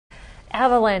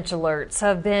Avalanche alerts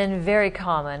have been very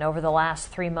common over the last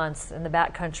 3 months in the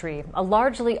backcountry. A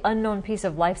largely unknown piece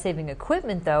of life-saving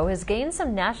equipment, though, has gained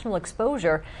some national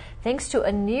exposure thanks to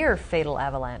a near-fatal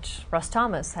avalanche. Russ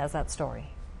Thomas has that story.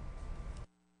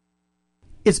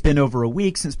 It's been over a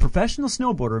week since professional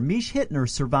snowboarder Mish Hittner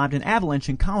survived an avalanche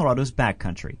in Colorado's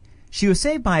backcountry. She was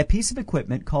saved by a piece of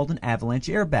equipment called an avalanche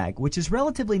airbag, which is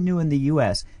relatively new in the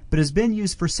U.S., but has been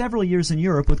used for several years in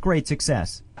Europe with great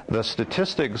success. The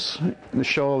statistics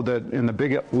show that in the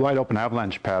big wide open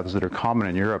avalanche paths that are common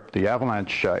in Europe, the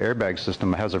avalanche airbag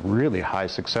system has a really high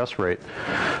success rate,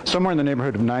 somewhere in the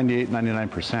neighborhood of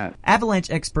 98–99%. Avalanche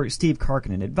expert Steve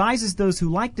Karkinen advises those who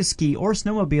like to ski or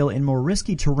snowmobile in more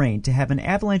risky terrain to have an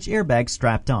avalanche airbag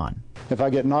strapped on. If I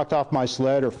get knocked off my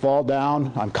sled or fall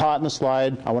down, I'm caught in the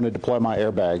slide, I want to deploy my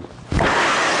airbag.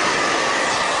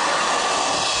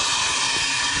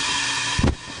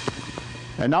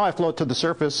 And now I float to the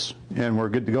surface and we're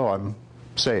good to go. I'm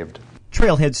saved.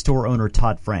 Trailhead store owner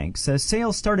Todd Frank says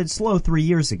sales started slow 3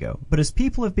 years ago, but as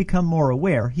people have become more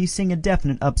aware, he's seeing a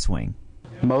definite upswing.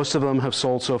 Most of them have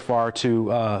sold so far to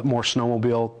more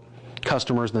snowmobile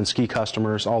customers than ski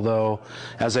customers, although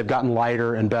as they've gotten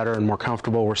lighter and better and more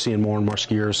comfortable, we're seeing more and more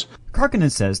skiers.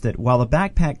 Karkinen says that while a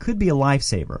backpack could be a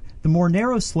lifesaver, the more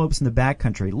narrow slopes in the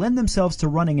backcountry lend themselves to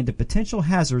running into potential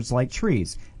hazards like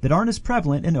trees that aren't as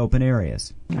prevalent in open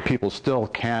areas. People still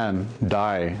can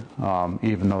die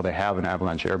even though they have an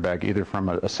avalanche airbag, either from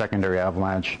a secondary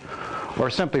avalanche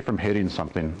or simply from hitting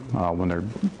something when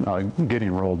they're getting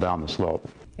rolled down the slope.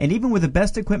 And even with the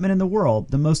best equipment in the world,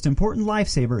 the most important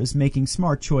lifesaver is making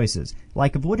smart choices,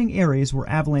 like avoiding areas where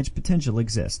avalanche potential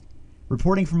exists.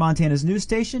 Reporting from Montana's news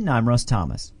station, I'm Russ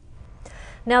Thomas.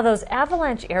 Now, those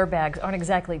avalanche airbags aren't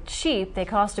exactly cheap. They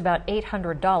cost about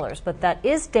 $800, but that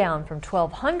is down from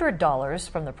 $1,200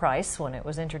 from the price when it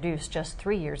was introduced just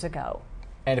 3 years ago.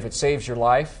 And if it saves your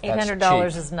life, that's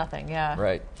 $800 cheap. is nothing, yeah.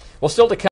 Right. Well, still to come.